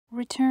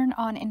Return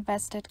on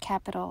invested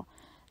capital.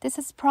 This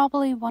is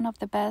probably one of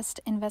the best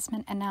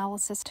investment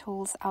analysis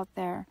tools out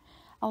there.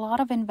 A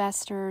lot of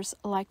investors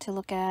like to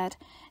look at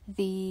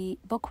the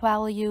book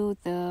value,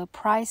 the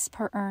price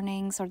per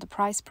earnings, or the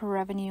price per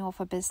revenue of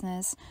a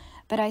business.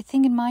 But I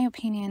think, in my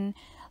opinion,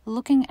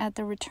 looking at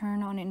the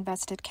return on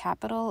invested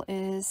capital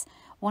is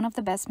one of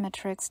the best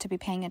metrics to be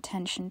paying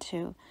attention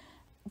to.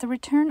 The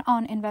return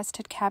on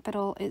invested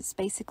capital is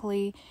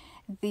basically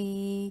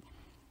the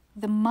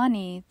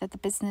money that the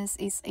business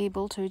is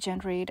able to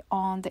generate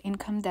on the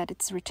income that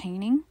it's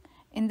retaining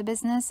in the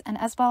business, and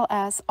as well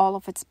as all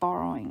of its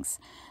borrowings.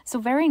 So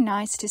very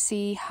nice to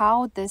see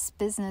how this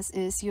business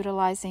is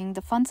utilizing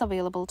the funds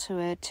available to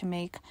it to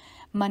make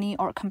money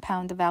or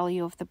compound the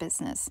value of the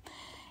business.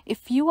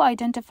 If you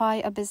identify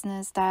a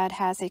business that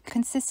has a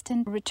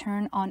consistent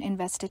return on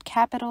invested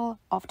capital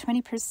of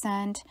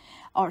 20%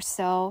 or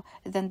so,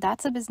 then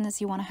that's a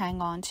business you want to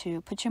hang on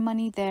to. Put your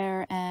money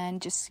there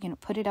and just,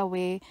 put it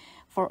away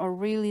for a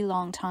really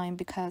long time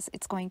because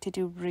it's going to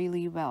do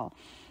really well.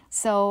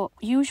 So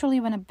usually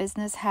when a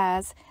business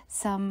has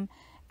some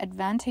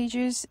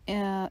advantages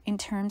in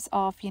terms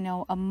of,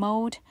 a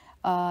mode,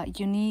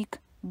 unique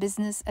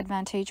business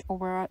advantage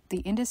over the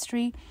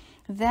industry,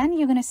 then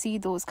you're going to see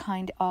those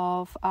kind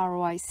of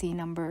ROIC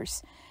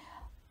numbers.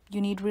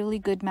 You need really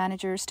good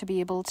managers to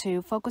be able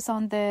to focus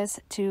on this,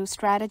 to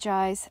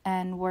strategize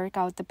and work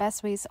out the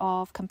best ways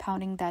of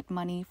compounding that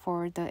money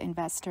for the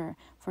investor,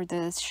 for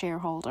the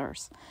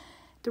shareholders.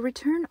 The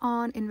return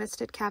on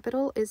invested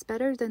capital is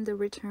better than the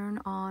return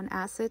on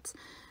assets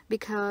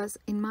because,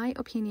 in my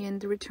opinion,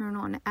 the return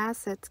on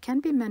assets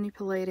can be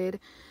manipulated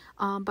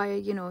by,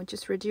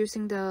 just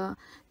reducing the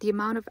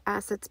amount of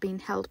assets being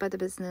held by the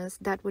business.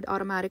 That would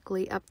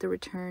automatically up the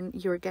return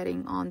you're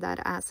getting on that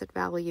asset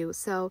value.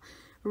 So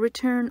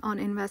return on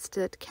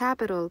invested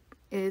capital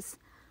is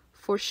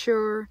for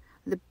sure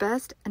the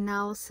best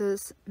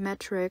investment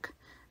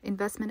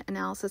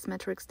analysis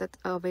metrics that's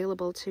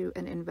available to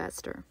an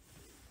investor.